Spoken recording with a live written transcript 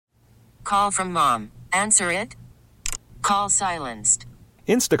call from mom. Answer it. Call silenced.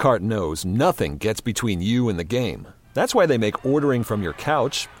 Instacart knows nothing gets between you and the game. That's why they make ordering from your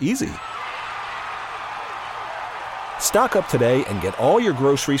couch easy. Stock up today and get all your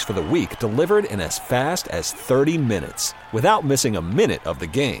groceries for the week delivered in as fast as 30 minutes without missing a minute of the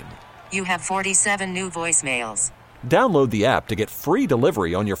game. You have 47 new voicemails. Download the app to get free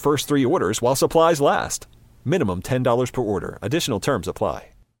delivery on your first 3 orders while supplies last. Minimum $10 per order. Additional terms apply.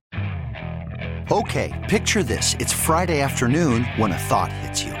 Okay, picture this. It's Friday afternoon when a thought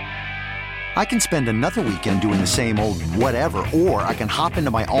hits you. I can spend another weekend doing the same old whatever, or I can hop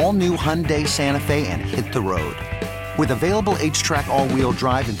into my all-new Hyundai Santa Fe and hit the road. With available H-Track all-wheel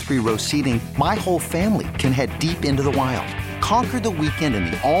drive and 3-row seating, my whole family can head deep into the wild. Conquer the weekend in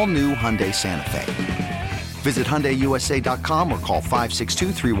the all-new Hyundai Santa Fe. Visit HyundaiUSA.com or call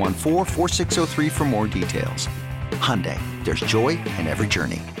 562-314-4603 for more details. Hyundai, there's joy in every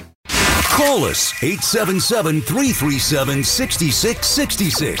journey. Call us,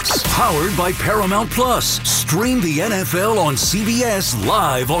 877-337-6666. Powered by Paramount Plus. Stream the NFL on CBS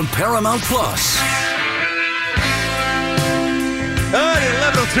live on Paramount Plus. All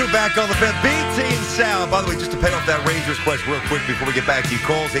right, 11:02 back on the fifth. BT and Sal. By the way, just to pay off that Rangers question real quick before we get back to you,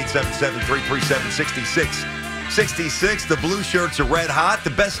 calls 877-337-6666. The blue shirts are red hot. The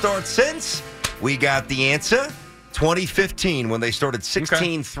best start since we got the answer. 2015 when they started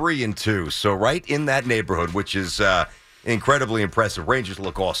 16-3-2. So right in that neighborhood, which is incredibly impressive. Rangers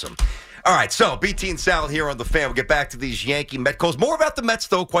look awesome. All right, so BT and Sal here on the Fan. We'll get back to these Yankee Met calls. More about the Mets,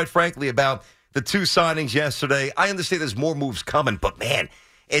 though, quite frankly, about the 2 signings yesterday. I understand there's more moves coming, but, man,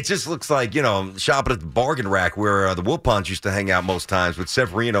 it just looks like, shopping at the bargain rack where the Wilpons used to hang out most times with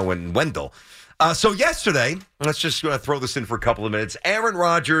Severino and Wendell. So yesterday, let's just throw this in for a couple of minutes. Aaron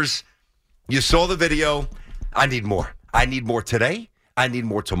Rodgers, you saw the video. I need more. I need more today. I need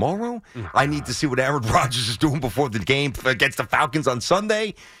more tomorrow. I need to see what Aaron Rodgers is doing before the game against the Falcons on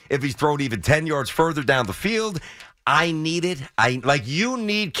Sunday. If he's thrown even 10 yards further down the field. I need it. You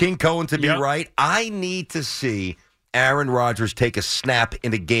need King Cohen to be right. I need to see Aaron Rodgers take a snap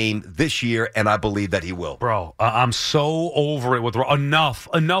in a game this year, and I believe that he will. Bro, I'm so over it with enough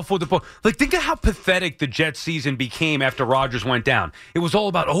with the think of how pathetic the Jets season became after Rodgers went down. It was all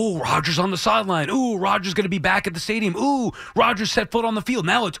about, Rodgers on the sideline. Ooh, Rodgers going to be back at the stadium. Ooh, Rodgers set foot on the field.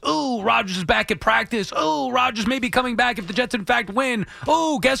 Now it's, Rodgers is back at practice. Rodgers may be coming back if the Jets in fact win.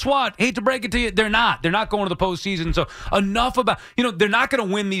 Guess what? Hate to break it to you, they're not. They're not going to the postseason. So enough about, they're not going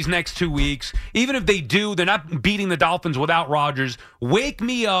to win these next 2 weeks. Even if they do, they're not beating the Dolphins without Rodgers. Wake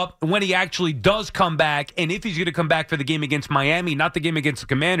me up when he actually does come back, and if he's going to come back for the game against Miami, not the game against the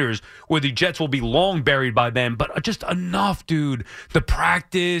Commanders, where the Jets will be long buried by them, but just enough, dude. The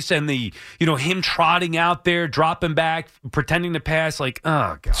practice and the, him trotting out there, dropping back, pretending to pass, oh,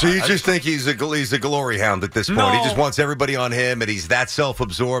 God. So you just think he's a glory hound at this point? No. He just wants everybody on him, and he's that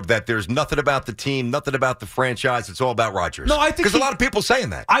self-absorbed that there's nothing about the team, nothing about the franchise. It's all about Rodgers. No, I think because a lot of people saying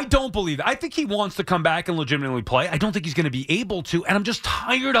that. I don't believe that. I think he wants to come back and legitimately play. I don't think he's going to be able to, and I'm just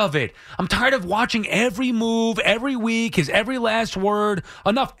tired of it. I'm tired of watching every move, every week, his every last word.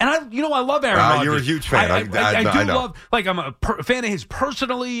 Enough. And I love Aaron Rodgers. You're a huge fan. I do know. love. I'm a fan of his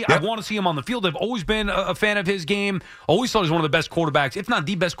personally. Yep. I want to see him on the field. I've always been a fan of his game. Always thought he was one of the best quarterbacks, if not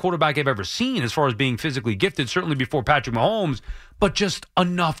the best quarterback I've ever seen, as far as being physically gifted. Certainly before Patrick Mahomes. But just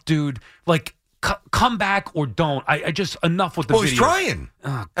enough, dude. Come back or don't. I just enough with the video. He's trying.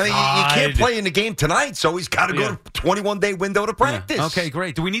 Oh, I mean, you can't play in the game tonight, so he's got to go to 21-day window to practice. Yeah. Okay,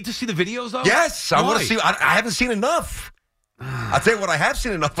 great. Do we need to see the videos, though? Yes. I want to see. I haven't seen enough. I'll tell you what, I have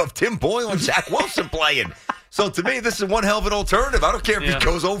seen enough of Tim Boyle and Zach Wilson playing. So to me, this is one hell of an alternative. I don't care if he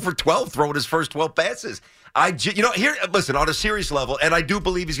goes 0 for 12 throwing his first 12 passes. Listen, on a serious level, and I do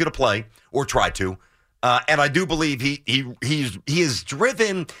believe he's going to play or try to, and I do believe he is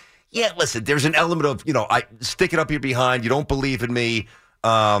driven. Yeah, listen, there's an element of, I stick it up here behind. You don't believe in me.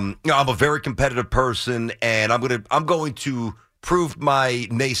 I'm a very competitive person, and I'm going to prove my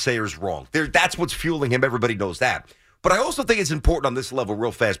naysayers wrong. That's what's fueling him. Everybody knows that. But I also think it's important on this level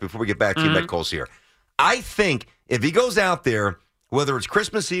real fast before we get back to your Met calls here. I think if he goes out there, whether it's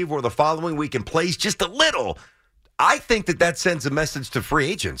Christmas Eve or the following week and plays just a little, I think that sends a message to free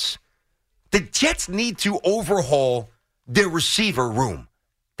agents. The Jets need to overhaul their receiver room.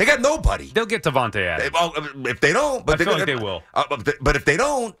 They got nobody. They'll get Devontae Adams. If they don't, but I feel like they will. But if they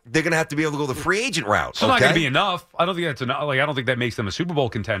don't, they're going to have to be able to go the free agent route. It's not going to be enough. I don't think that's enough. I don't think that makes them a Super Bowl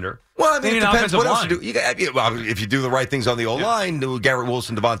contender. Well, I mean, it depends what else you do. If you do the right things on the O-line, Garrett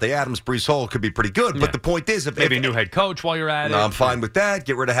Wilson, Devontae Adams, Breece Hall could be pretty good. But the point is, maybe a new head coach while you're at it. I'm fine with that.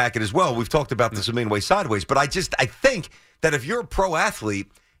 Get rid of Hackett as well. We've talked about this a million ways sideways. But I think that if you're a pro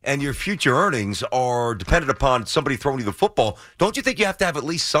athlete and your future earnings are dependent upon somebody throwing you the football, don't you think you have to have at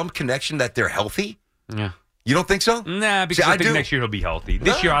least some connection that they're healthy? Yeah. You don't think so? Nah, because I think next year he'll be healthy.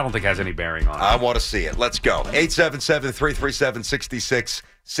 This year I don't think has any bearing on it. I want to see it. Let's go.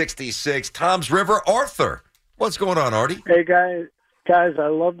 877-337-6666. Tom's River, Arthur. What's going on, Artie? Hey, guys, I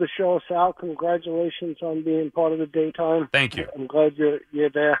love the show. Sal, congratulations on being part of the daytime. Thank you. I'm glad you're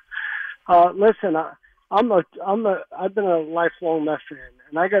there. Listen, I've been a lifelong Mets fan,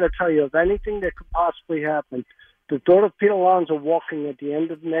 and I got to tell you, if anything that could possibly happen, the thought of Pete Alonso walking at the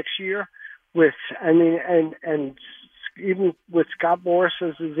end of next year, and even with Scott Boras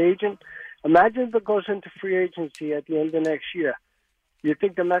as his agent, imagine if it goes into free agency at the end of next year. You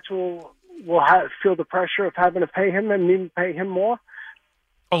think the Mets will feel the pressure of having to pay him and even pay him more?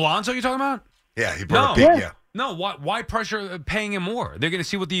 Alonso, you talking about? Yeah, he brought up Pete, yeah. No, why pressure paying him more? They're going to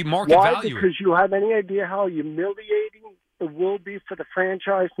see what the market value is. Because you have any idea how humiliating it will be for the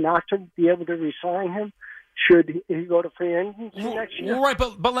franchise not to be able to re-sign him? Should he go to free agency next year? Right,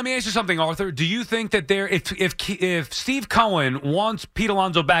 but let me ask you something, Arthur. Do you think that if Steve Cohen wants Pete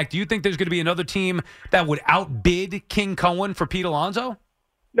Alonso back, do you think there's going to be another team that would outbid King Cohen for Pete Alonso?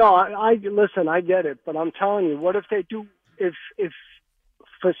 No, I listen. I get it, but I'm telling you, what if they do? If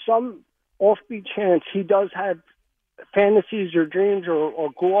for some offbeat chance he does have fantasies or dreams or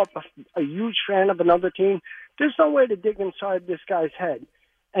go up a huge fan of another team, there's no way to dig inside this guy's head.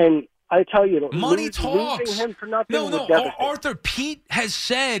 And I tell you, money talks. Losing him for nothing No, Arthur, Pete has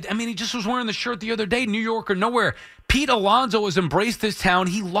said, I mean, he just was wearing the shirt the other day, New York or nowhere. Pete Alonso has embraced this town.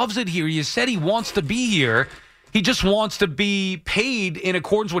 He loves it here. He has said he wants to be here. He just wants to be paid in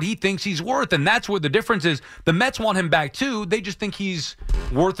accordance with what he thinks he's worth, and that's where the difference is. The Mets want him back, too. They just think he's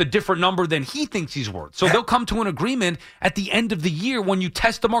worth a different number than he thinks he's worth. So they'll come to an agreement at the end of the year when you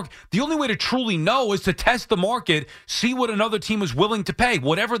test the market. The only way to truly know is to test the market, see what another team is willing to pay.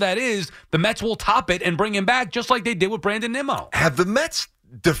 Whatever that is, the Mets will top it and bring him back, just like they did with Brandon Nimmo. Have the Mets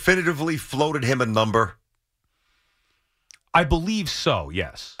definitively floated him a number? I believe so,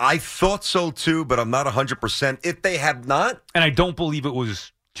 yes. I thought so, too, but I'm not 100%. If they have not... And I don't believe it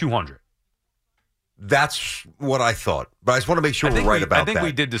was 200. That's what I thought. But I just want to make sure we're right about that. I think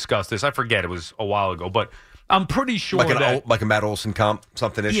we did discuss this. I forget. It was a while ago. But I'm pretty sure like a Matt Olson comp,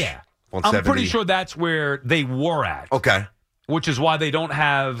 something-ish? Yeah. I'm pretty sure that's where they were at. Okay. Which is why they don't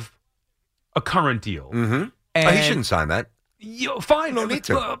have a current deal. Mm-hmm. And he shouldn't sign that. Fine. No need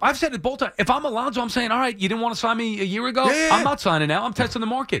to. I've said it both times. If I'm Alonso, I'm saying, all right, you didn't want to sign me a year ago? Yeah. I'm not signing now. I'm testing the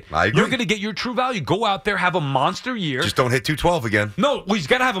market. I agree. You're going to get your true value. Go out there, have a monster year. Just don't hit 212 again. No, well, he's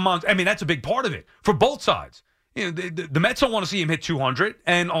got to have a monster. I mean, that's a big part of it for both sides. You know, the Mets don't want to see him hit 200,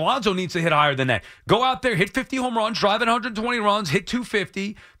 and Alonso needs to hit higher than that. Go out there, hit 50 home runs, drive in 120 runs, hit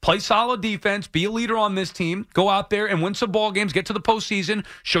 250, play solid defense, be a leader on this team. Go out there and win some ball games, get to the postseason,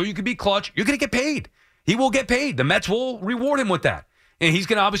 show you can be clutch. You're going to get paid. He will get paid. The Mets will reward him with that. And he's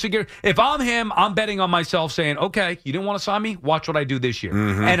going to obviously get – if I'm him, I'm betting on myself saying, okay, you didn't want to sign me? Watch what I do this year.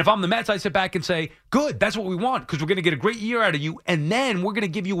 Mm-hmm. And if I'm the Mets, I sit back and say, good, that's what we want because we're going to get a great year out of you, and then we're going to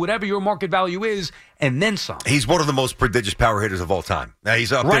give you whatever your market value is and then some. He's one of the most prodigious power hitters of all time. Now,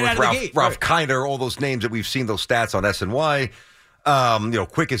 he's up there with Ralph Kiner, all those names that we've seen, those stats on SNY.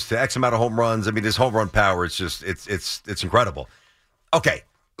 Quickest to X amount of home runs. I mean, his home run power, it's just – it's incredible. Okay.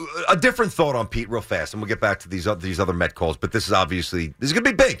 A different thought on Pete real fast, and we'll get back to these other Met calls, but this is going to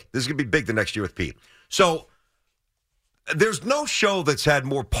be big. This is going to be big the next year with Pete. So there's no show that's had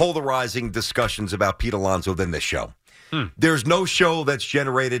more polarizing discussions about Pete Alonso than this show. There's no show that's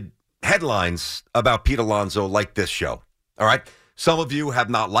generated headlines about Pete Alonso like this show. All right? Some of you have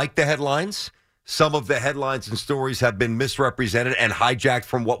not liked the headlines. Some of the headlines and stories have been misrepresented and hijacked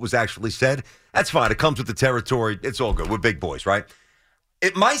from what was actually said. That's fine. It comes with the territory. It's all good. We're big boys, right?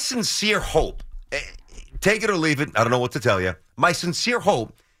 My sincere hope, take it or leave it, I don't know what to tell you. My sincere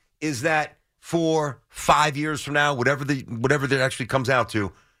hope is that for 5 years from now, whatever that actually comes out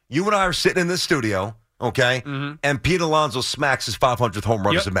to, you and I are sitting in this studio, okay, and Pete Alonso smacks his 500th home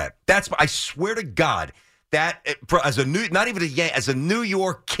run as a Met. I swear to God, that as a New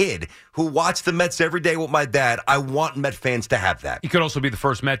York kid who watched the Mets every day with my dad, I want Met fans to have that. He could also be the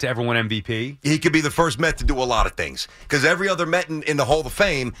first Met to ever win MVP. He could be the first Met to do a lot of things because every other Met in the Hall of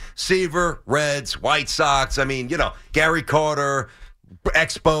Fame, Seaver, Reds, White Sox. I mean, Gary Carter,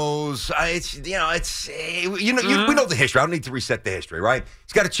 Expos. We know the history. I don't need to reset the history, right?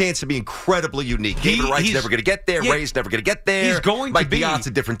 He's got a chance to be incredibly unique. David Wright's never going to get there. Ray's never going to get there. He's going Mike to be.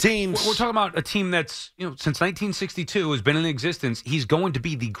 Piazza, different teams. We're talking about a team that's since 1962 has been in existence. He's going to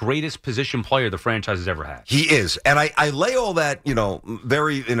be the greatest position player the franchise has ever had. He is, and I lay all that in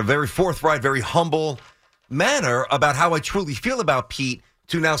a very forthright, very humble manner about how I truly feel about Pete.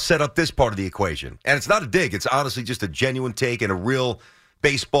 to now set up this part of the equation. And it's not a dig. It's honestly just a genuine take and a real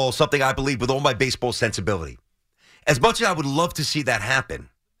baseball, something I believe with all my baseball sensibility. As much as I would love to see that happen,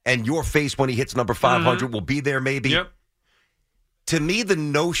 and your face when he hits number 500 will be there maybe. Yep. To me, the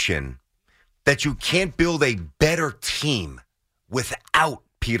notion that you can't build a better team without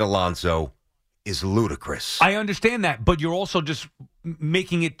Pete Alonso is ludicrous. I understand that, but you're also just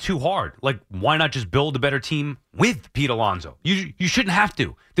making it too hard. Like, why not just build a better team with Pete Alonso? You shouldn't have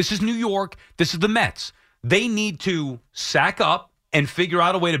to. This is New York. This is the Mets. They need to sack up and figure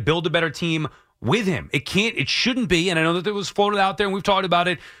out a way to build a better team with him. It shouldn't be, and I know that it was floated out there and we've talked about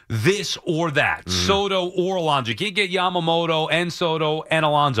it, this or that, Soto or Alonso. You can't get Yamamoto and Soto and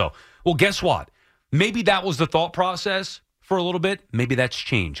Alonso. Well, guess what? Maybe that was the thought process for a little bit. Maybe that's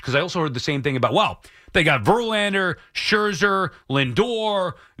changed. Because I also heard the same thing about, well, they got Verlander, Scherzer,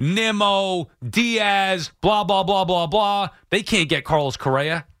 Lindor, Nimmo, Diaz, blah, blah, blah, blah, blah. They can't get Carlos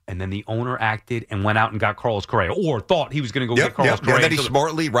Correa. And then the owner acted and went out and got Carlos Correa, or thought he was going to go get Carlos Correa. And then he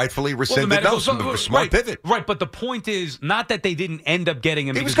smartly, rightfully rescinded. Smart pivot. Right, but the point is not that they didn't end up getting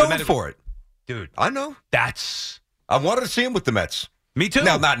him. He was going for it. Dude. I know. I wanted to see him with the Mets. Me too.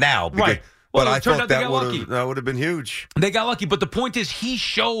 Now, not now. Because, right. Well, but I thought that would have been huge. They got lucky. But the point is he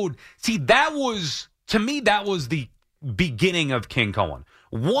showed, to me, that was the beginning of King Cohen.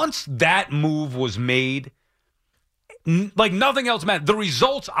 Once that move was made, like nothing else mattered. The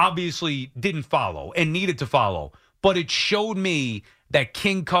results obviously didn't follow and needed to follow, but it showed me that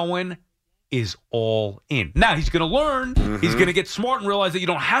King Cohen is all in. Now, he's going to learn. He's going to get smart and realize that you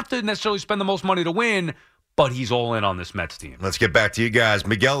don't have to necessarily spend the most money to win, but he's all in on this Mets team. Let's get back to you guys.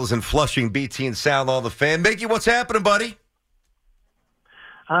 Miguel is in Flushing, BT and Sound on the Fan. Mickey, what's happening, buddy?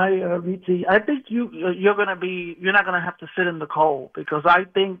 Hi, BT. I think you're not gonna have to sit in the cold, because I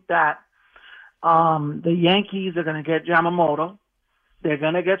think that the Yankees are gonna get Yamamoto, they're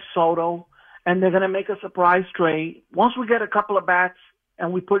gonna get Soto, and they're gonna make a surprise trade. Once we get a couple of bats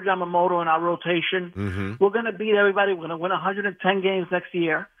and we put Yamamoto in our rotation, we're gonna beat everybody. We're gonna win 110 games next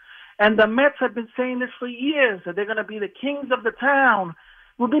year. And the Mets have been saying this for years, that they're gonna be the kings of the town.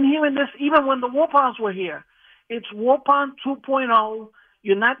 We've been hearing this even when the Warpons were here. It's Warpon 2.0.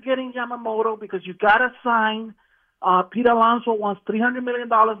 You're not getting Yamamoto because you got to sign. Pete Alonso wants $300 million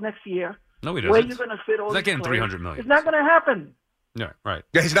next year. No, he doesn't. Where are you going to fit all He's not getting $300 million. It's not going to happen. Yeah, right.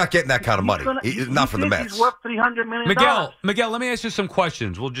 Yeah, he's not getting that kind of money. Not from the Mets. He's worth $300 million. Miguel, let me ask you some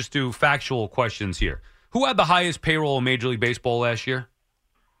questions. We'll just do factual questions here. Who had the highest payroll in Major League Baseball last year?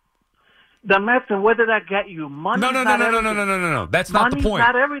 The Mets, and where did that get you? Money? No. That's not the point.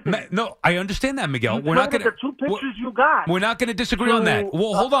 Not everything. No, I understand that, Miguel. We're not going to. The two pictures you got. We're not going to disagree on that.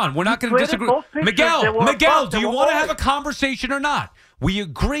 Well, hold on. We're not going to disagree. Miguel, do you want to have a conversation or not? We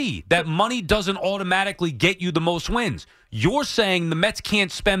agree that money doesn't automatically get you the most wins. You're saying the Mets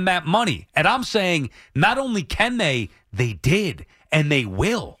can't spend that money, and I'm saying not only can they did. And they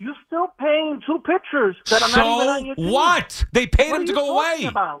will. You're still paying two pitchers that are not even on your team. What? They paid them to go away.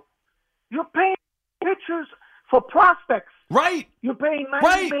 About? You're paying pitchers for prospects. Right. You're paying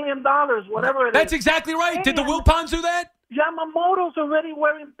 $90 million, whatever it is. That's exactly right. Did the Wilpons do that? Yamamoto's already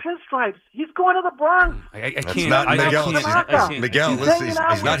wearing pinstripes. He's going to the Bronx. I can't. Miguel, listen,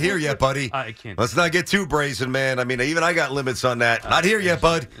 he's not here yet, buddy. I can't. Let's not get too brazen, man. I mean, even I got limits on that. Not here yet,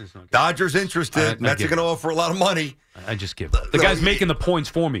 bud. Dodgers interested. Mets are going to offer a lot of money. I just give up. The guy's making the points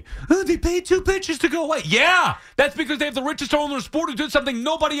for me. They paid two pitchers to go away. Yeah, that's because they have the richest owner in the sport who did something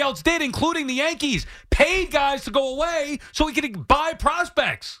nobody else did, including the Yankees. Paid guys to go away so he could buy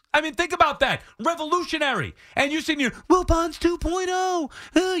prospects. I mean, think about that. Revolutionary. And you're sitting here, Wilpons 2.0.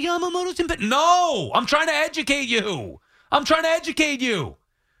 Yamamoto's in. No, I'm trying to educate you.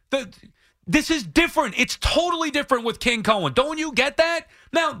 This is different. It's totally different with King Cohen. Don't you get that?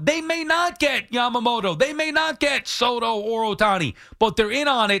 Now, they may not get Yamamoto. They may not get Soto or Ohtani, but they're in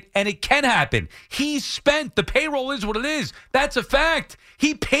on it, and it can happen. He's spent. The payroll is what it is. That's a fact.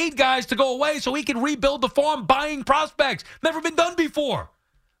 He paid guys to go away so he can rebuild the farm buying prospects. Never been done before.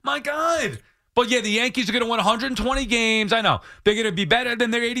 My God. But, yeah, the Yankees are going to win 120 games. I know. They're going to be better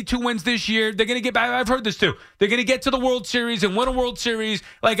than their 82 wins this year. They're going to get back. I've heard this, too. They're going to get to the World Series and win a World Series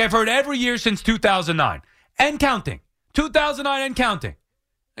like I've heard every year since 2009. And counting. 2009 and counting.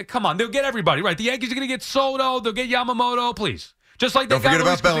 Come on. They'll get everybody. Right. The Yankees are going to get Soto. They'll get Yamamoto. Please. Just like don't forget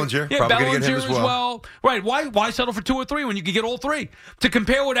about Bellinger. Yeah, probably Bellinger get him as well. Right. Why settle for 2 or 3 when you can get all 3? To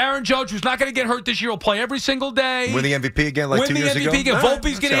compare with Aaron Judge, who's not going to get hurt this year, will play every single day. Win the MVP again like 2 years ago.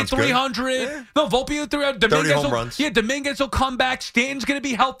 Volpe's going to hit 300. Yeah. No, Volpe hit 300. 30 home runs. Yeah, Dominguez will come back. Stanton's going to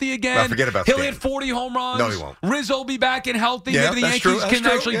be healthy again. No, forget about Stanton. He'll hit 40 home runs. No, he won't. Rizzo will be back and healthy. Yeah, Maybe the Yankees can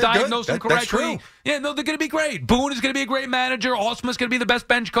actually diagnose him correctly. Yeah, no, they're going to be great. Boone is going to be a great manager. Osman's going to be the best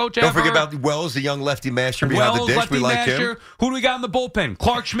bench coach ever. Don't forget about Wells, the young lefty masher behind the dish. Lefty We like masher. him. Who do we got in the bullpen?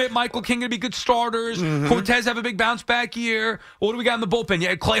 Clark Schmidt, Michael King going to be good starters. Cortez have a big bounce back year. What do we got in the bullpen?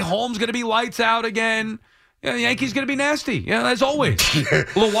 Yeah, Clay Holmes going to be lights out again. Yeah, the Yankees going to be nasty. Yeah, as always.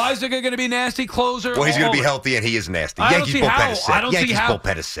 Loiza going to be nasty closer. Well, he's going to be healthy, and he is nasty. Yankees bullpen is sick.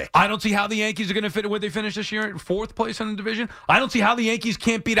 Bullpen is sick. I don't see how the Yankees are going to fit where they finish this year, 4th place in the division. I don't see how the Yankees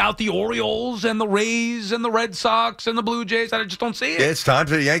can't beat out the Orioles and the Rays and the Red Sox and the Blue Jays. I just don't see it. Yeah, it's time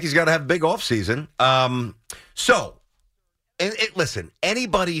for the Yankees got to have a big offseason. Listen,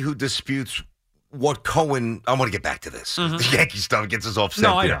 anybody who disputes what Cohen, I want to get back to this. The Yankees stuff gets us off center.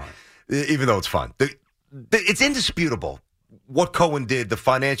 No, I know. Even though it's fun. It's indisputable what Cohen did, the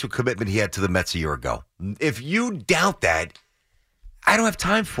financial commitment he had to the Mets a year ago. If you doubt that, I don't have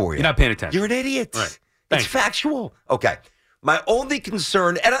time for you. You're not paying attention. You're an idiot. Right. It's factual. Okay. My only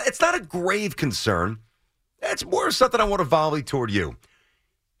concern, and it's not a grave concern, it's more something I want to volley toward you.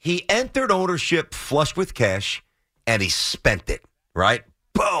 He entered ownership flush with cash, and he spent it, right?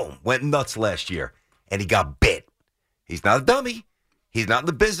 Boom. Went nuts last year, and he got bit. He's not a dummy. He's not in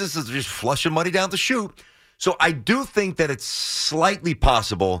the business of just flushing money down the chute. So I do think that it's slightly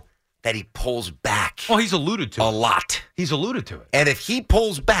possible that he pulls back. Well, he's alluded to a lot. He's alluded to it. And if he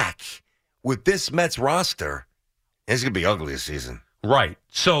pulls back with this Mets roster, it's going to be ugly this season. Right.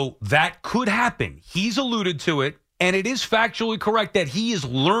 So that could happen. He's alluded to it, and it is factually correct that he is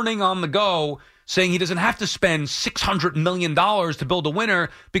learning on the go, saying he doesn't have to spend $600 million to build a winner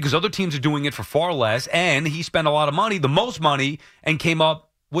because other teams are doing it for far less, and he spent a lot of money, the most money, and came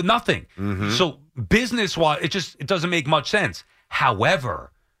up with nothing. So business-wise, it doesn't make much sense.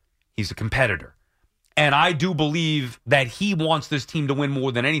 However, he's a competitor. And I do believe that he wants this team to win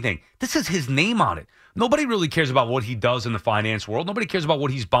more than anything. This is his name on it. Nobody really cares about what he does in the finance world. Nobody cares about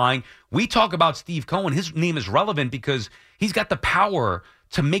what he's buying. We talk about Steve Cohen. His name is relevant because he's got the power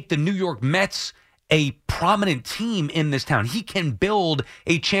to make the New York Mets a prominent team in this town. He can build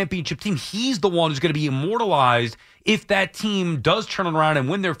a championship team. He's the one who's going to be immortalized if that team does turn around and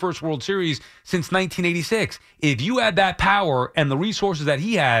win their first World Series since 1986. If you had that power and the resources that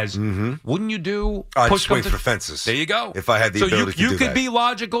he has, wouldn't you do? I'd swing for fences. There you go. If I had the ability to do that. You could be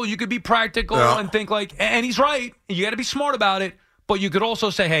logical, you could be practical, and think like, and he's right. You got to be smart about it. But you could also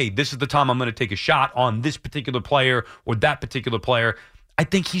say, hey, this is the time I'm going to take a shot on this particular player or that particular player. I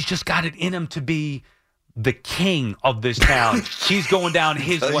think he's just got it in him to be the king of this town. He's going down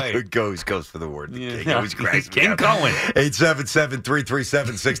his way. He goes for the word. The king. Always cracks me King up. Cohen.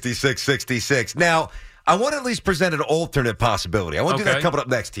 877-337-6666. Now, I want to at least present an alternate possibility. I want to do that coming up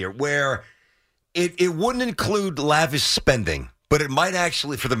next here, where it wouldn't include lavish spending, but it might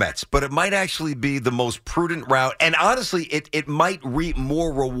actually, for the Mets, but it might actually be the most prudent route. And honestly, it might reap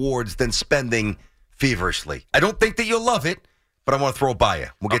more rewards than spending feverishly. I don't think that you'll love it, but I want to throw it by you.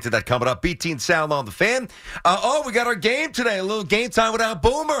 We'll get to that coming up. BT and Sal on the Fan. We got our game today. A little game time without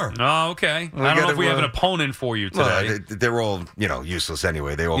Boomer. Oh, okay. I don't know if we have an opponent for you today. They're all, useless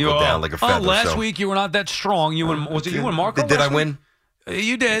anyway. They all go down like a feather. Last week you were not that strong. You and Marco? Did I win?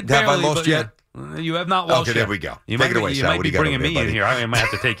 You did. Have barely, I lost yet? You have not lost yet. Okay, there we go. You take might it away, you Sal. might What be do you got bringing me in here. I might have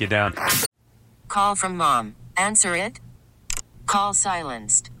to take you down. Call from mom. Answer it. Call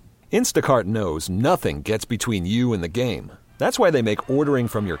silenced. Instacart knows nothing gets between you and the game. That's why they make ordering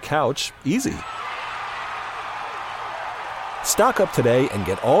from your couch easy. Stock up today and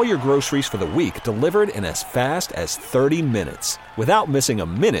get all your groceries for the week delivered in as fast as 30 minutes without missing a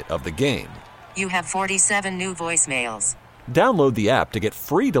minute of the game. You have 47 new voicemails. Download the app to get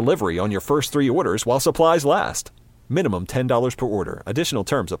free delivery on your first 3 orders while supplies last. Minimum $10 per order. Additional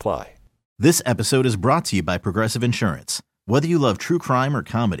terms apply. This episode is brought to you by Progressive Insurance. Whether you love true crime or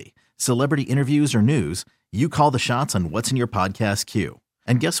comedy, celebrity interviews or news, you call the shots on what's in your podcast queue.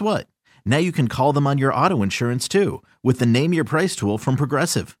 And guess what? Now you can call them on your auto insurance too with the Name Your Price tool from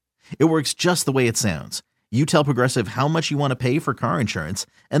Progressive. It works just the way it sounds. You tell Progressive how much you want to pay for car insurance,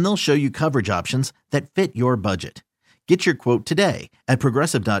 and they'll show you coverage options that fit your budget. Get your quote today at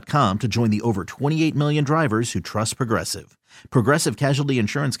Progressive.com to join the over 28 million drivers who trust Progressive. Progressive Casualty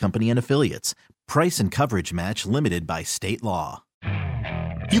Insurance Company and Affiliates. Price and coverage match limited by state law.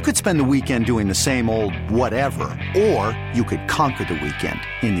 You could spend the weekend doing the same old whatever, or you could conquer the weekend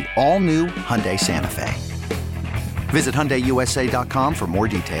in the all-new Hyundai Santa Fe. Visit HyundaiUSA.com for more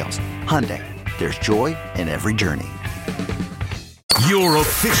details. Hyundai, there's joy in every journey. Your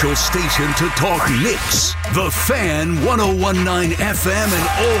official station to talk Knicks. The Fan, 101.9 FM, and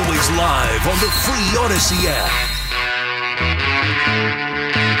always live on the free Odyssey app.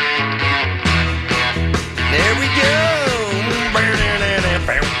 There we go.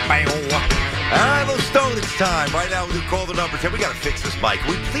 All time. Right now, we'll call the number 10. We got to fix this mic. Can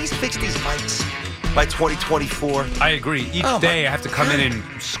we please fix these mics by 2024? I agree. Each day I have to come in and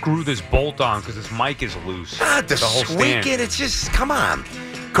screw this bolt on because this mic is loose. The whole stand. squeaking, it's just, come on.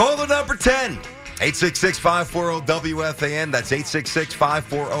 Call the number 10. 866-540-WFAN. That's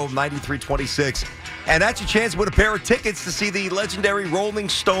 866-540-9326. And that's your chance to win a pair of tickets to see the legendary Rolling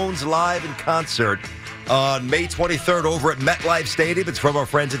Stones live in concert on May 23rd over at MetLife Stadium. It's from our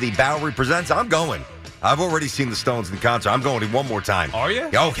friends at the Bowery Presents. I'm going. I've already seen the Stones in concert. I'm going one more time. Are you?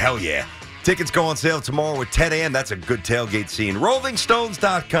 Oh, hell yeah. Tickets go on sale tomorrow at 10 a.m. That's a good tailgate scene.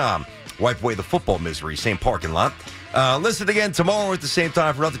 RollingStones.com. Wipe away the football misery. Same parking lot. Listen again tomorrow at the same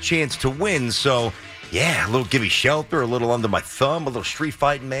time for another chance to win. So, yeah, a little Gimme Shelter, a little Under My Thumb, a little Street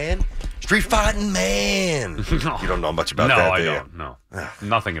Fighting Man. Street Fighting Man. You don't know much about that, do you? No, I don't. No.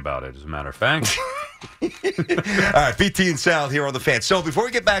 Nothing about it, as a matter of fact. All right, BT and Sal here on the Fan. So before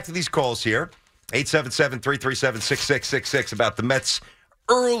we get back to these calls here, 877-337-6666 about the Mets'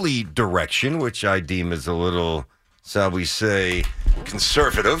 early direction, which I deem is a little, shall we say,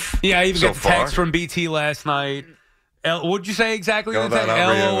 conservative. Yeah, I even so got the text from BT last night. What'd you say exactly? No,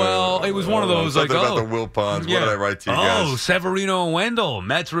 LOL. It was one of those something about the Wilpons. Yeah. What did I write to you guys? Oh, Severino and Wendell.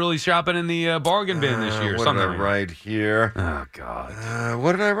 Mets really shopping in the bargain bin this year. What did I write here? Oh, God.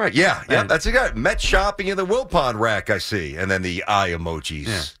 What did I write? Yeah, that's a guy. Mets shopping in the Wilpon rack, I see. And then the eye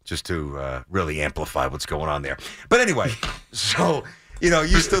emojis just to really amplify what's going on there. But anyway, so,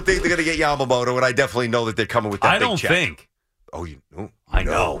 you still think they're going to get Yamamoto, and I definitely know that they're coming with that big check. I don't think. Oh, you know? I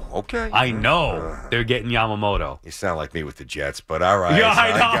know. Okay. I know they're getting Yamamoto. You sound like me with the Jets, but all right. Yeah,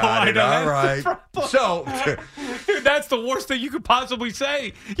 I know. All right. So, dude, that's the worst thing you could possibly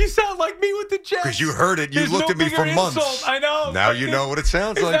say. You sound like me with the Jets. Because you heard it. You There's looked no at me for bigger months. insult. I know. Now you know what it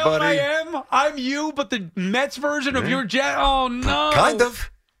sounds Is like, that buddy. What I am? I'm you, but the Mets version of your Jet? Oh, no. Kind of.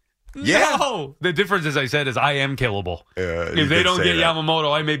 Yeah. No. The difference, as I said, is I am killable. If they don't get that.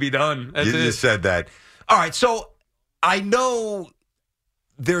 Yamamoto, I may be done. That's You said that. All right, so I know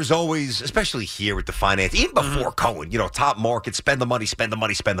there's always, especially here with the finance, even before Cohen, top market, spend the money,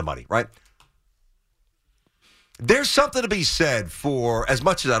 right? There's something to be said for, as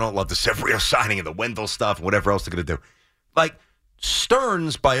much as I don't love the Severino signing and the Wendell stuff and whatever else they're going to do, like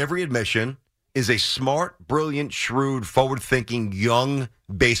Stearns, by every admission, is a smart, brilliant, shrewd, forward-thinking, young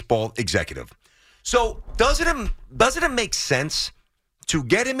baseball executive. So doesn't it make sense to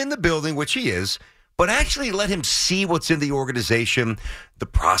get him in the building, which he is, but actually let him see what's in the organization, the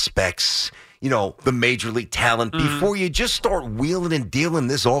prospects, the major league talent, before you just start wheeling and dealing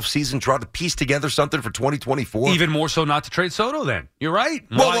this offseason, try to piece together something for 2024? Even more so not to trade Soto then. You're right.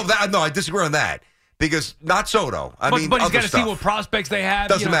 Well, no, I disagree on that. Because not Soto. But he's got to see what prospects they have.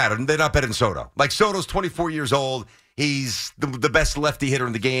 Doesn't matter. They're not better than Soto. Like, Soto's 24 years old. He's the best lefty hitter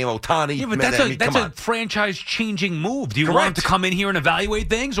in the game. Ohtani. Yeah, but that's a franchise-changing move. Do you want him to come in here and evaluate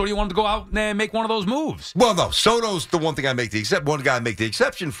things, or do you want him to go out and make one of those moves? Well, no. Soto's the one thing I make the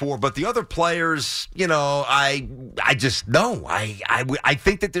exception for. But the other players, I just no. I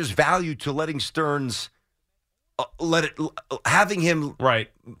think that there's value to letting Stearns having him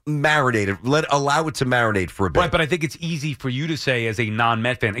marinated, allow it to marinate for a bit. Right, but I think it's easy for you to say as a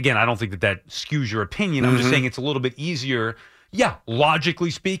non-Met fan. Again, I don't think that skews your opinion. I'm just saying it's a little bit easier. Yeah, logically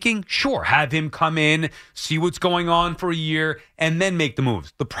speaking, sure, have him come in, see what's going on for a year, and then make the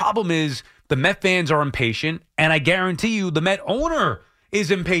moves. The problem is the Met fans are impatient, and I guarantee you the Met owner is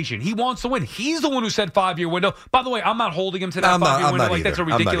impatient. He wants to win. He's the one who said 5-year window. By the way, I'm not holding him to that 5-year window. Like, that's a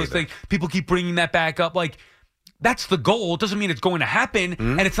ridiculous thing. People keep bringing that back up. Like, that's the goal. It doesn't mean it's going to happen,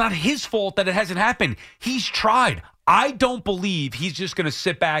 and it's not his fault that it hasn't happened. He's tried. I don't believe he's just going to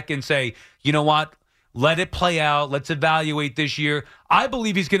sit back and say, you know what, let it play out. Let's evaluate this year. I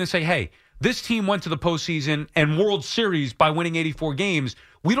believe he's going to say, hey, this team went to the postseason and World Series by winning 84 games.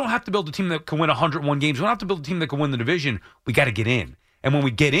 We don't have to build a team that can win 101 games. We don't have to build a team that can win the division. We got to get in. And when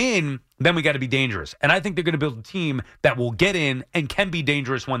we get in, then we got to be dangerous. And I think they're going to build a team that will get in and can be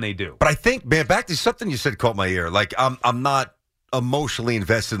dangerous when they do. But I think, man, back to something you said caught my ear. Like, I'm not emotionally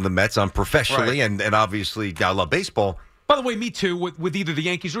invested in the Mets. I'm professionally, and obviously I love baseball. By the way, me too, with either the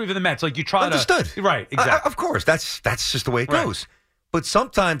Yankees or even the Mets. Like, you try Understood. Right, exactly. Of course. That's just the way it goes. But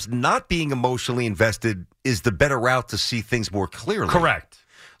sometimes not being emotionally invested is the better route to see things more clearly. Correct.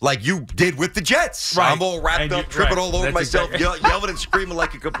 Like you did with the Jets. Right. I'm all wrapped up, tripping all over myself, yelling and screaming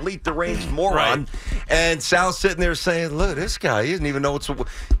like a complete deranged moron. And Sal's sitting there saying, look, this guy, he doesn't even know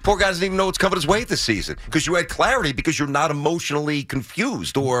poor guy doesn't even know what's coming his way this season. Because you had clarity because you're not emotionally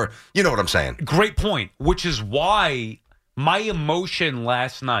confused, or you know what I'm saying. Great point, which is why my emotion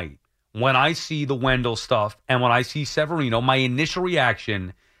last night, when I see the Wendell stuff and when I see Severino, my initial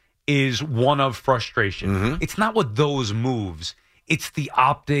reaction is one of frustration. Mm-hmm. It's not what those moves. It's the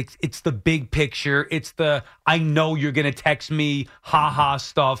optics. It's the big picture. It's the I know you're going to text me, ha-ha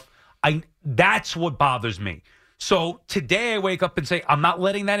stuff. That's what bothers me. So today I wake up and say, I'm not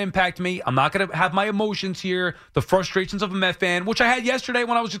letting that impact me. I'm not going to have my emotions here, the frustrations of a Met fan, which I had yesterday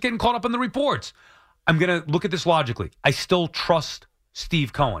when I was just getting caught up in the reports. I'm going to look at this logically. I still trust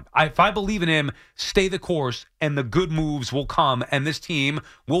Steve Cohen. If I believe in him, stay the course, and the good moves will come, and this team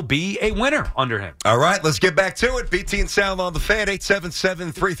will be a winner under him. All right, let's get back to it. BT and Sound on the Fan,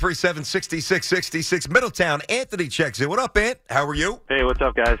 877-337-6666. Middletown, Anthony checks in. What up, Ant? How are you? Hey, what's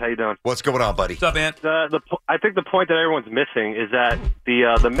up, guys? How you doing? What's going on, buddy? What's up, Ant? I think the point that everyone's missing is that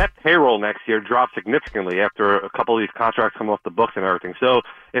the Met payroll next year drops significantly after a couple of these contracts come off the books and everything. So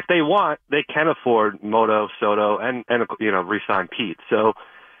if they want, they can afford Moto, Soto, and re-sign Pete. So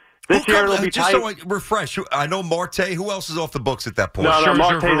this year it'll be just tight. so I refresh, I know Marte. Who else is off the books at that point? No,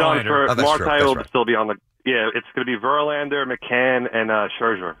 Marte's on for Marte will right. still be on the. Yeah, it's going to be Verlander, McCann, and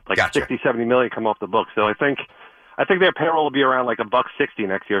Scherzer. Like Gotcha. 60, 70 million come off the books. So I think their payroll will be around like $160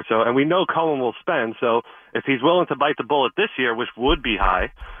 next year. So, and we know Cohen will spend. So if he's willing to bite the bullet this year, which would be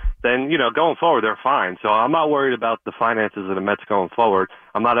high, then going forward they're fine. So I'm not worried about the finances of the Mets going forward.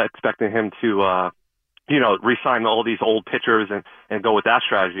 I'm not expecting him to. Re-sign all these old pitchers and go with that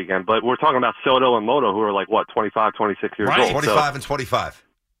strategy again. But we're talking about Soto and Moto, who are like, 25, 26 years old. 25 and 25.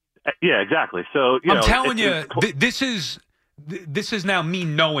 Yeah, exactly. So, I'm telling you, this is now me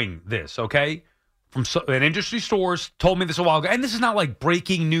knowing this, okay? From an industry source told me this a while ago. And this is not like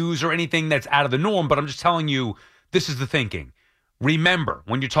breaking news or anything that's out of the norm, but I'm just telling you, this is the thinking. Remember,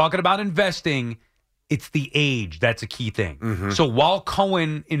 when you're talking about investing, it's the age that's a key thing. Mm-hmm. So while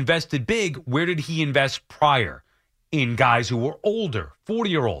Cohen invested big, where did he invest prior? In guys who were older,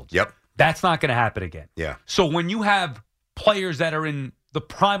 40-year-olds. Yep. That's not going to happen again. Yeah. So when you have players that are in the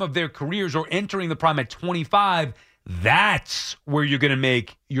prime of their careers or entering the prime at 25, that's where you're going to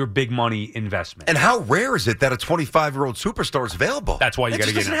make your big money investment. And how rare is it that a 25-year-old superstar is available? That's why you got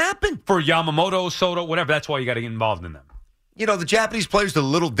to get in. It doesn't happen. For Yamamoto, Soto, whatever, that's why you got to get involved in them. The Japanese players are a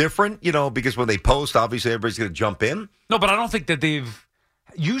little different, because when they post, obviously everybody's going to jump in. No, but I don't think that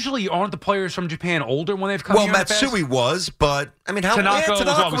usually aren't the players from Japan older when they've come here? Well, Matsui was, but,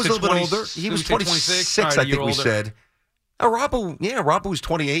 Tanaka was a little bit older. He was 26, I think we said. Arabu was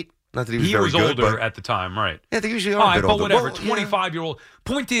 28. Not that he was very good. He was older at the time, right. Yeah, they usually are a bit older. But whatever, 25-year-old.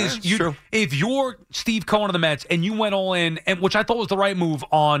 Point is, if you're Steve Cohen of the Mets and you went all in, and which I thought was the right move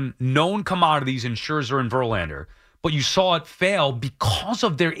on known commodities in Scherzer and Verlander, but you saw it fail because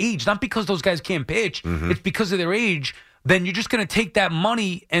of their age, not because those guys can't pitch. Mm-hmm. It's because of their age. Then you're just going to take that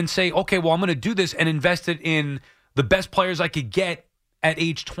money and say, okay, well, I'm going to do this and invest it in the best players I could get at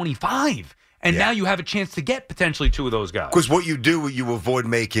age 25. And now you have a chance to get potentially two of those guys. Because what you do, you avoid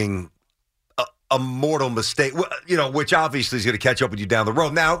making a mortal mistake, which obviously is going to catch up with you down the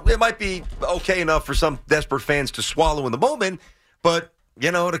road. Now, it might be okay enough for some desperate fans to swallow in the moment, but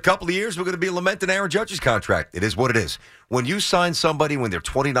in a couple of years, we're going to be lamenting Aaron Judge's contract. It is what it is. When you sign somebody when they're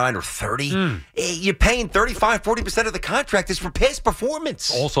 29 or 30, you're paying 35, 40% of the contract is for past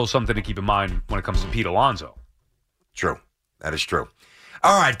performance. Also something to keep in mind when it comes to Pete Alonso. True. That is true.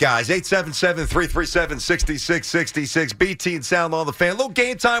 All right, guys, 877-337-6666. BT and Sound on the Fan. A little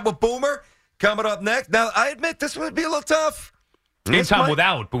game time with Boomer coming up next. Now, I admit this would be a little tough. Game time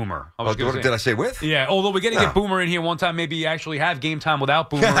without Boomer. Did I say with? Yeah, although we're going to get Boomer in here one time, maybe actually have game time without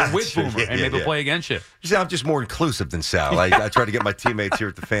Boomer with Boomer, and maybe we'll play against you. You see, I'm just more inclusive than Sal. I try to get my teammates here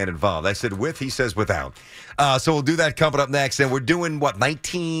at the Fan involved. I said with, he says without. So we'll do that coming up next. And we're doing,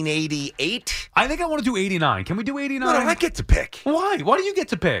 1988? I think I want to do 89. Can we do 89? No, I get to pick. Why? Why do you get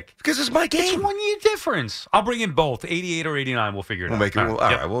to pick? Because it's my game. It's 1 year difference. I'll bring in both, 88 or 89. We'll figure it out. All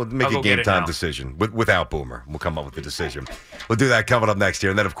right, we'll make a game time decision without Boomer. We'll come up with the decision. We'll do that coming up next year.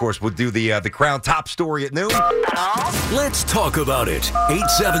 And then, of course, we'll do the Crown Top Story at noon. Let's talk about it.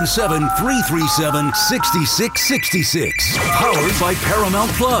 877-337-6666. Powered by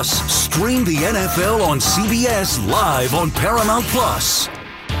Paramount Plus. Stream the NFL on CBS live on Paramount Plus.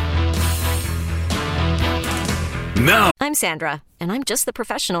 Now, I'm Sandra, and I'm just the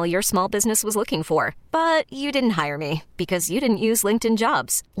professional your small business was looking for. But you didn't hire me because you didn't use LinkedIn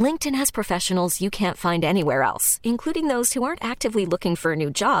Jobs. LinkedIn has professionals you can't find anywhere else, including those who aren't actively looking for a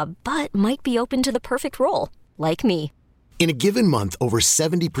new job, but might be open to the perfect role, like me. In a given month, over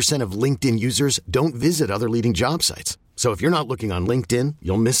 70% of LinkedIn users don't visit other leading job sites. So if you're not looking on LinkedIn,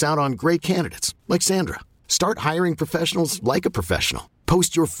 you'll miss out on great candidates like Sandra. Start hiring professionals like a professional.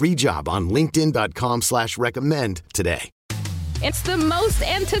 Post your free job on linkedin.com/recommend today. It's the most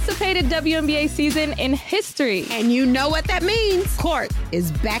anticipated WNBA season in history. And you know what that means. Court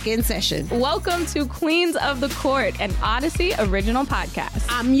is back in session. Welcome to Queens of the Court, an Odyssey original podcast.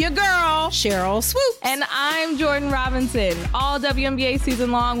 I'm your girl, Cheryl Swoop. And I'm Jordan Robinson. All WNBA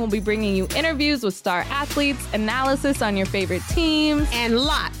season long, we'll be bringing you interviews with star athletes, analysis on your favorite teams, and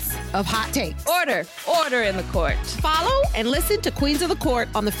lots of hot takes. Order in the court. Follow and listen to Queens of the Court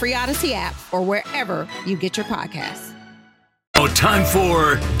on the free Odyssey app or wherever you get your podcasts. Now time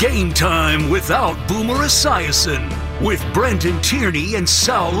for Game Time Without Boomer Esiason with Brendan Tierney and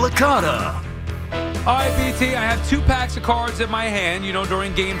Sal Licata. All right, BT, I have 2 packs of cards in my hand,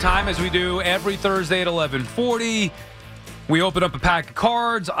 during game time, as we do every Thursday at 11:40. We open up a pack of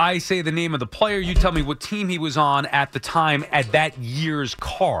cards. I say the name of the player. You tell me what team he was on at the time at that year's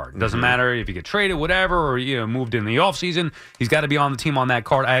card. Doesn't matter if you get traded, whatever, or moved in the offseason. He's got to be on the team on that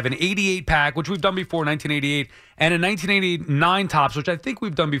card. I have an 88 pack, which we've done before, 1988, and a 1989 Topps, which I think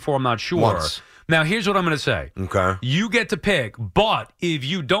we've done before. I'm not sure. Once. Now, here's what I'm going to say. Okay. You get to pick, but if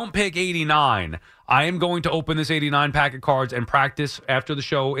you don't pick 89, I am going to open this 89 pack of cards and practice after the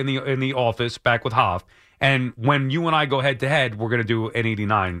show in the office back with Hoff. And when you and I go head-to-head, we're going to do an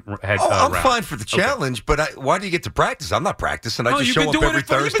 89 head I'm round. fine for the challenge, but why do you get to practice? I'm not practicing. I just show up every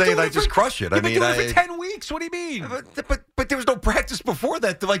Thursday and I just crush it. You've been doing it for 10 weeks. What do you mean? But there was no practice before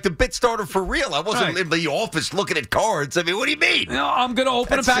that. Like, the bit started for real. I wasn't in the office looking at cards. I mean, what do you mean? No, I'm going to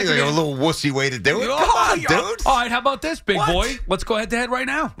open a pack. That's like a little wussy way to do it. Come on, dude. All right, how about this, big boy? Let's go head-to-head right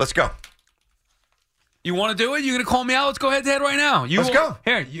now. Let's go. You want to do it? You going to call me out? Let's go head-to-head right now. Let's go.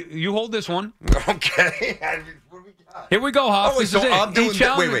 Here, you hold this one. Okay. Here we go, Hoff. Wait, so I'm doing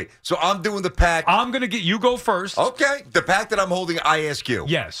So I'm doing the pack. I'm going to get you go first. Okay. The pack that I'm holding, I ask you.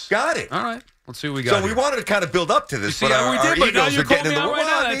 Yes. Got it. All right. Let's see what we got. So we wanted to kind of build up to this, but our now egos you're are getting in calling the me out way. right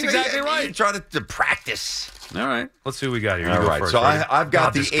now. That's exactly right. You're trying to practice. All right. Let's see what we got here. You All go right. first, So ready? I've got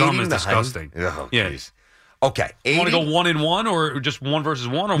God, the this gum 89. is disgusting. Oh, yeah. Geez. Okay. 80. You want to go 1-1 or just 1 versus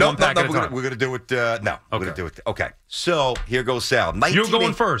 1 or No, one pack at a we're time? going to do it. No, Okay. we're going to do it. Okay. So here goes Sal. You're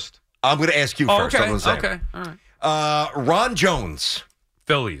going first. I'm going to ask you first. Okay. I'm gonna say. Okay. All right. Ron Jones.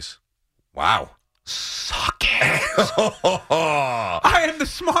 Phillies. Wow. Suck it. I am the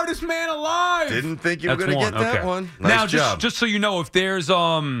smartest man alive. Didn't think you were going to get that one. Nice now, job. just so you know, if there's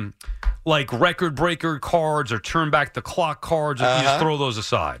like record breaker cards or turn back the clock cards, you just throw those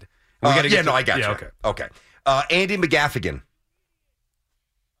aside. I got you. Okay. Okay. Andy McGaffigan.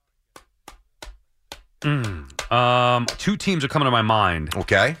 2 teams are coming to my mind.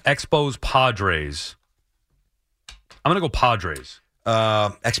 Okay. Expos, Padres. I'm going to go Padres.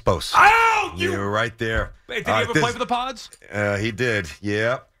 Expos. Oh, you were right there. Wait, did he ever play for the Pods? He did.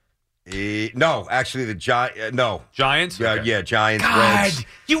 Yeah. No, actually, the no Giants. Okay. Yeah, Giants. God, Reds.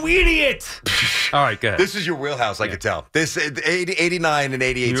 you idiot! All right, go ahead. This is your wheelhouse. I could tell. This 89 and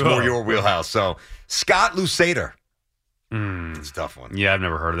 88 is more your wheelhouse. So Scott Lusader. It's a tough one. Yeah, I've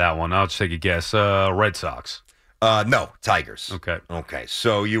never heard of that one. I'll just take a guess. Red Sox. No, Tigers. Okay. Okay.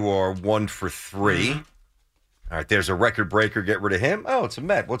 So you are 1 for 3. All right, there's a record breaker. Get rid of him. Oh, it's a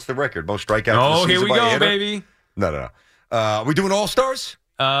Met. What's the record? Most strikeouts. Oh, here we go, hitter? baby. No. Are we doing All-Stars?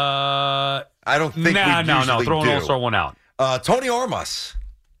 I don't think we usually Throw an do. All-Star one out. Tony Armas.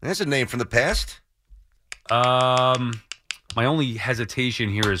 That's a name from the past. My only hesitation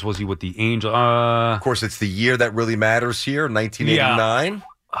here is, was he with the Angels? Of course, it's the year that really matters here, 1989. Yeah.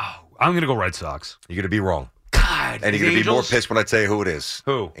 Oh, I'm going to go Red Sox. You're going to be wrong. God. And you're going to be more pissed when I tell you who it is.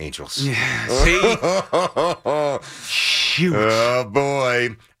 Who? Angels. Yeah. See? Shoot. Oh,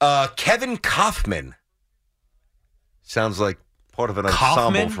 boy. Kevin Kaufman. Sounds like part of an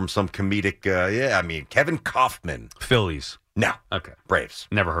ensemble from some comedic. Kevin Kaufman. Phillies. No. Okay. Braves.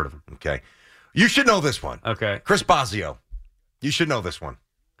 Never heard of him. Okay. You should know this one. Okay. Chris Bosio. You should know this one.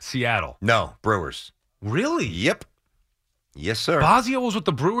 Seattle. No. Brewers. Really? Yep. Yes, sir. Bosio was with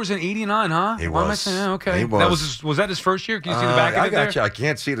the Brewers in '89, huh? He Why was. am I saying, okay. He was. Was that his first year? Can you see the back of it I got there? you. I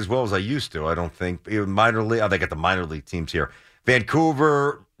can't see it as well as I used to. I don't think. Minor league. They got the minor league teams here.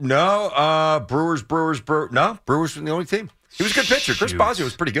 Vancouver. No. Brewers. No. Brewers were the only team. He was a good pitcher. Chris Bosio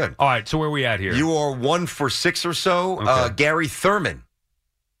was pretty good. All right. So where are we at here? You are 1 for 6 or so. Okay. Gary Thurman.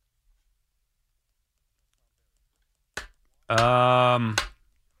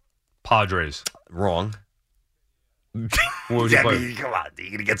 Padres. Wrong. What would you play? Come on,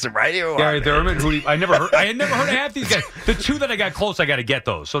 you gonna get some right here? Gary Thurman. I had never heard of half these guys. The 2 that I got close, I got to get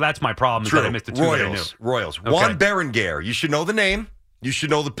those. So that's my problem. Is that I missed the 2 that I knew. Royals. Okay. Juan Berenguer. You should know the name. You should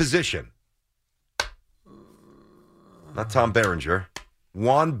know the position. Not Tom Berenger.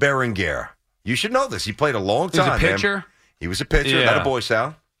 Juan Berenguer. You should know this. He played a long time. He was a pitcher? Man. He was a pitcher. Yeah. Not a boy,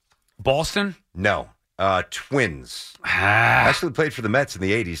 Sal. Boston? No. Twins. Actually played for the Mets in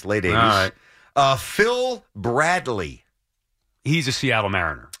the 80s, late 80s. All right. Phil Bradley. He's a Seattle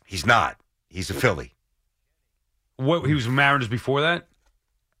Mariner. He's not. He's a Philly. What? He was Mariners before that?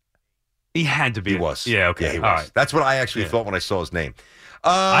 He had to be. He was. Yeah, okay. Yeah, he was. All right. That's what I actually thought when I saw his name.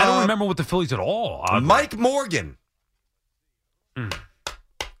 I don't remember with the Phillies at all. Mike Morgan. Oh,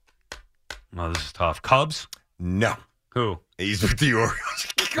 this is tough. Cubs? No. Who? He's with the Orioles.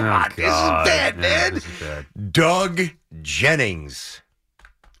 Come on, God. this is bad, man. This is bad. Doug Jennings.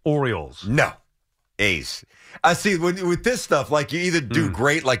 Orioles. No. A's. I see, with this stuff, like you either do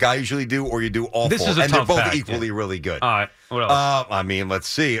great like I usually do or you do awful. This is a and tough they're both fact, equally really good. All right. What else? I mean, let's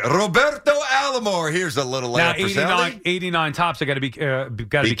see. Roberto Alomar. Here's a little Now, layup for Sally. 89 tops. I got to be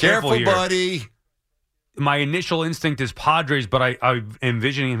careful here. Buddy. My initial instinct is Padres, but I'm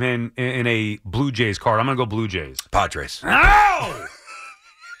envisioning him in a Blue Jays card. I'm going to go Blue Jays. Padres. Ow!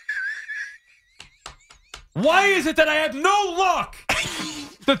 Why is it that I have no luck?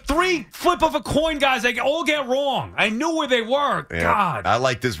 The 3 flip of a coin guys, I all get wrong. I knew where they were. Yeah, God. I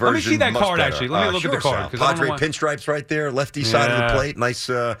like this version. Let me see that much card, better. actually. Let me look at the card. Sal. Padre pinstripes right there, lefty side of the plate. Nice.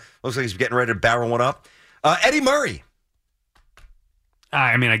 Looks like he's getting ready to barrel one up. Eddie Murray.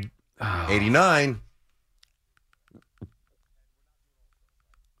 89.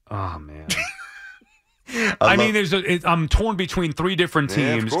 Oh, man. I'm torn between 3 different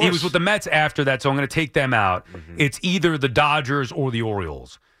teams. He was with the Mets after that, so I'm going to take them out. Mm-hmm. It's either the Dodgers or the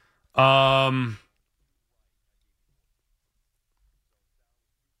Orioles. I'm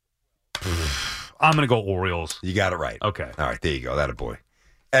going to go Orioles. You got it right. Okay. All right, there you go. That a boy.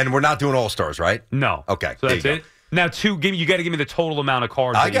 And we're not doing All-Stars, right? No. Okay. So that's it? Now, you got to give me the total amount of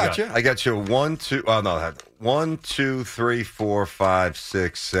cards. I got you. I got you. 1, 2. Oh, no. 1, 2, 3, 4, 5,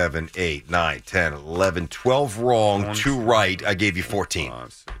 6, 7, 8, 9, 10, 11, 12 wrong, 2 right. I gave you 14.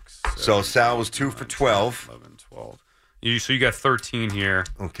 5, 6, 7, so Sal was 2 for 12. 11, 12. So you got 13 here.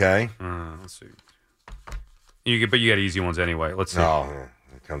 Okay. Let's see. But you got easy ones anyway. Let's see. Oh, here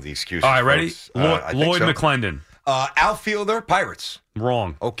comes the excuses. All right, ready? Folks. Lloyd so. McClendon. Outfielder, Pirates.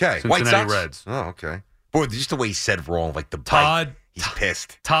 Wrong. Okay. Cincinnati White Sox? Reds. Oh, okay. Boy, just the way he said wrong, like the Todd. bite. He's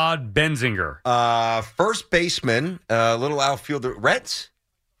pissed. Todd Benzinger. First baseman, little outfielder. Reds?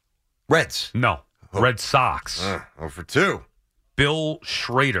 No. Oh. Red Sox. 0 for 2. Bill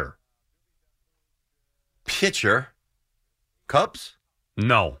Schrader. Pitcher. Cubs?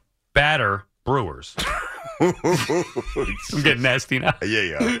 No. Batter. Brewers. I'm getting nasty now.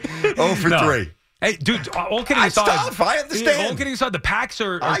 Yeah. 0 for 3. Hey, dude, all kidding aside. Tough. I understand. All kidding aside, the Packs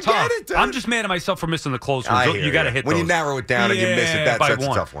are I tough. Get it, dude. I'm just mad at myself for missing the close ones. You got to hit when those. you narrow it down and you miss it, that's a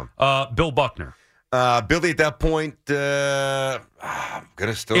tough one. Bill Buckner. Billy, at that point, I'm going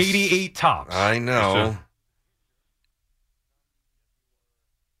to still... 88 tops. I know.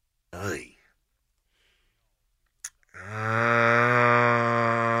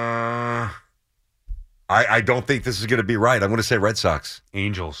 I don't think this is going to be right. I'm going to say Red Sox.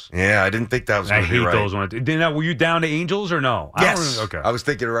 Angels. Yeah, I didn't think that was going to be right. I hate those ones. Now, were you down to Angels or no? Yes. Okay. I was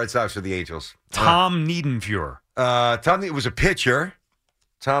thinking of Red Sox or the Angels. Tom Niedenfuhr. Tom was a pitcher.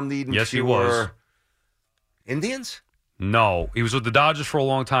 Tom Niedenfuhr. Yes, he was. Indians? No. He was with the Dodgers for a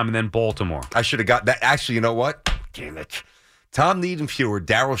long time and then Baltimore. I should have got that. Actually, you know what? Damn it. Tom Niedenfuhr,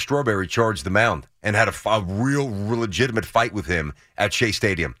 Darryl Strawberry charged the mound and had a real legitimate fight with him at Shea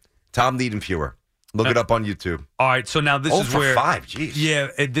Stadium. Tom Niedenfuhr. Look it up on YouTube. All right, so now this is where 5, jeez. Yeah,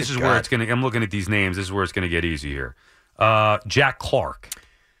 this is where it's going to. I'm looking at these names. This is where it's going to get easy here. Jack Clark,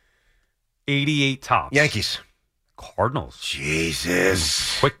 88 tops. Yankees, Cardinals.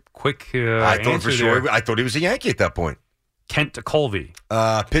 Jesus, quick. I thought for sure. There. I thought he was a Yankee at that point. Kent Colby,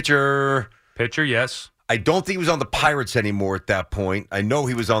 pitcher. Yes. I don't think he was on the Pirates anymore at that point. I know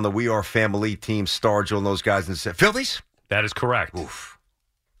he was on the We Are Family team, Stargell and those guys. And Phillies. That is correct. Oof.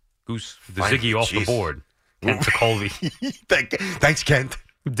 Goose the Ziggy off the board. Kent Colby. Thanks, Kent.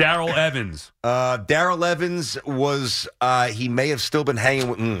 Darrell Evans. Darrell Evans was, he may have still been hanging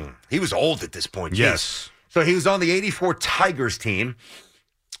with, he was old at this point. Yes. Jeez. So he was on the 84 Tigers team.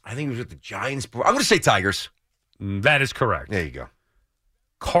 I think he was with the Giants. I'm going to say Tigers. That is correct. There you go.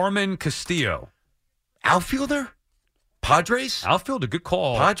 Carmen Castillo. Outfielder? Padres? Outfielder, good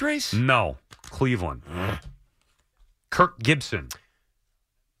call. Padres? No. Cleveland. Kirk Gibson.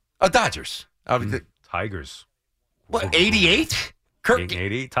 Dodgers. Tigers. What, 88? Kirk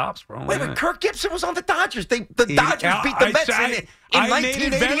 88 tops, bro. Wait, Kirk Gibson was on the Dodgers. The Dodgers beat the Mets in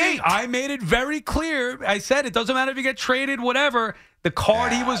 1988. I made it very clear. I said it doesn't matter if you get traded, whatever. The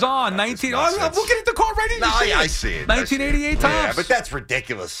card he was on, 19. I'm looking at the card right now. I see it. 1988 tops. Yeah, but that's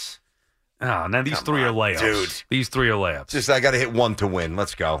ridiculous. Oh, now these three are layups. Dude. These 3 are layups. Just, I got to hit 1 to win.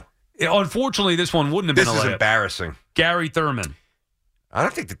 Let's go. Unfortunately, this one wouldn't have been a layup. This is embarrassing. Gary Thurman. I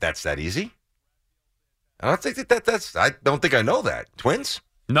don't think that's that easy. I don't think that's. I don't think I know that. Twins?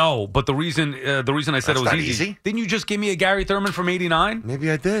 No, but the reason I said That's it was not easy. easy. Didn't you just give me a Gary Thurman from '89?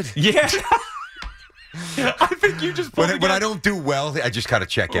 Maybe I did. Yeah. I think you just when I don't do well, I just kind of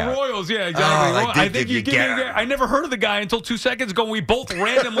check out. Royals, yeah, exactly. I think you give me I never heard of the guy until 2 seconds ago. And we both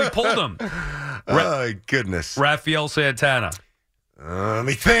randomly pulled him. Oh goodness, Rafael Santana. Let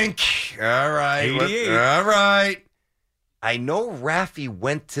me think. All right, 88. All right. I know Raffy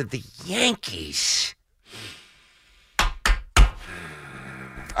went to the Yankees.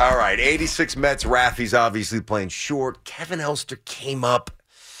 All right, 86 Mets. Raffy's obviously playing short. Kevin Elster came up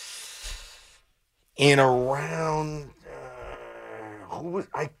in around.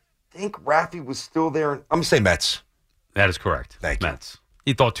 I think Raffy was still there. I'm going to say Mets. That is correct. Thank you. Mets.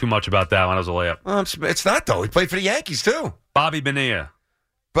 You thought too much about that one as a layup. It's not, though. He played for the Yankees, too. Bobby Bonilla.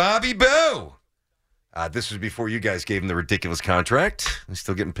 Bobby Boo. This was before you guys gave him the ridiculous contract. He's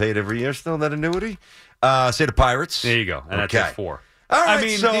still getting paid every year, still, that annuity. Say the Pirates. There you go. And that's at 4. All right,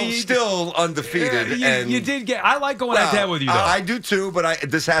 still undefeated. You did get. I like going head-to-head with you, though. I do too, but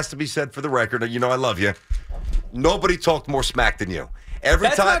this has to be said for the record. You know, I love you. Nobody talked more smack than you. Every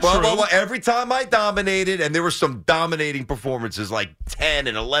time I dominated, and there were some dominating performances like 10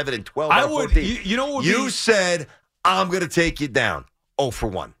 and 11 and 12. I would. 14. You know what? You said I'm going to take you down. 0 for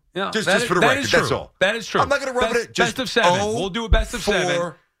 1. Yeah, just for the record. That's all. That is true. I'm not going to rub it. Best of 7. We'll do a best of 7.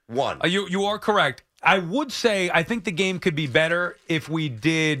 4 1. You are correct. I would say I think the game could be better if we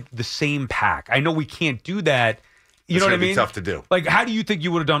did the same pack. I know we can't do that. You know what I mean? It's tough to do. Like, how do you think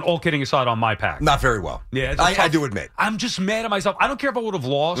you would have done, all kidding aside, on my pack? Not very well. Yeah, I do admit. I'm just mad at myself. I don't care if I would have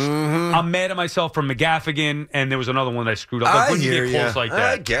lost. Mm-hmm. I'm mad at myself from McGaffigan, and there was another one that I screwed up. I when you hear get close like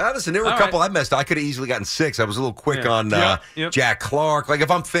that. I get. Listen, there were a couple I messed up. I could have easily gotten 6. I was a little quick on Jack Clark. Like,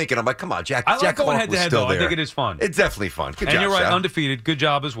 if I'm thinking, I'm like, come on, Jack. I like Jack going Clark head-to-head, was still though. there. I think it is fun. It's definitely fun. Good job, and you're right, Sal. undefeated. Good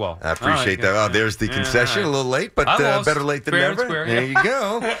job as well. I appreciate that. There's the concession. A little late, but better late than never. There you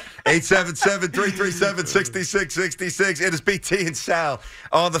go. 877-337-6666. It is BT and Sal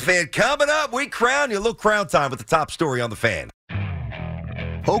on The Fan. Coming up, we crown you. A little crown time with the top story on The Fan.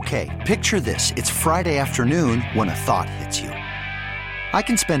 Okay, picture this. It's Friday afternoon when a thought hits you. I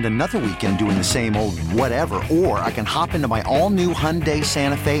can spend another weekend doing the same old whatever, or I can hop into my all-new Hyundai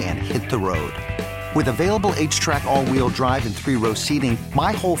Santa Fe and hit the road. With available H-Track all-wheel drive and 3-row seating,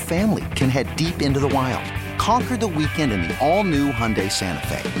 my whole family can head deep into the wild. Conquer the weekend in the all-new Hyundai Santa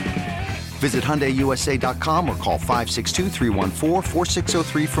Fe. Visit HyundaiUSA.com or call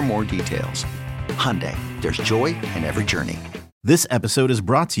 562-314-4603 for more details. Hyundai, there's joy in every journey. This episode is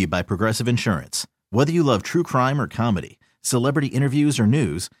brought to you by Progressive Insurance. Whether you love true crime or comedy, celebrity interviews or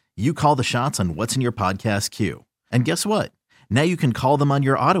news, you call the shots on what's in your podcast queue. And guess what? Now you can call them on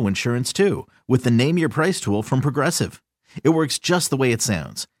your auto insurance too with the Name Your Price tool from Progressive. It works just the way it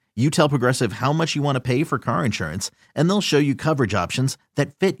sounds. You tell Progressive how much you want to pay for car insurance, and they'll show you coverage options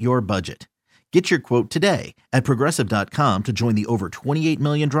that fit your budget. Get your quote today at Progressive.com to join the over 28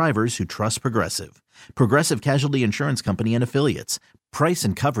 million drivers who trust Progressive. Progressive Casualty Insurance Company and Affiliates. Price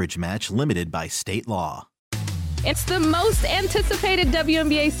and coverage match limited by state law. It's the most anticipated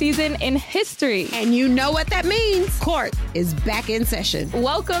WNBA season in history. And you know what that means. Court is back in session.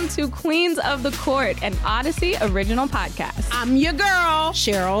 Welcome to Queens of the Court, an Odyssey original podcast. I'm your girl,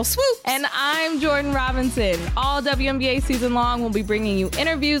 Cheryl Swoop. And I'm Jordan Robinson. All WNBA season long, we'll be bringing you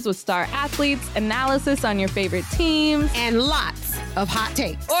interviews with star athletes, analysis on your favorite teams, and lots of hot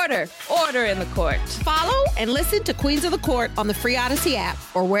takes. Order in the court. Follow and listen to Queens of the Court on the free Odyssey app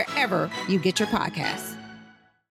or wherever you get your podcasts.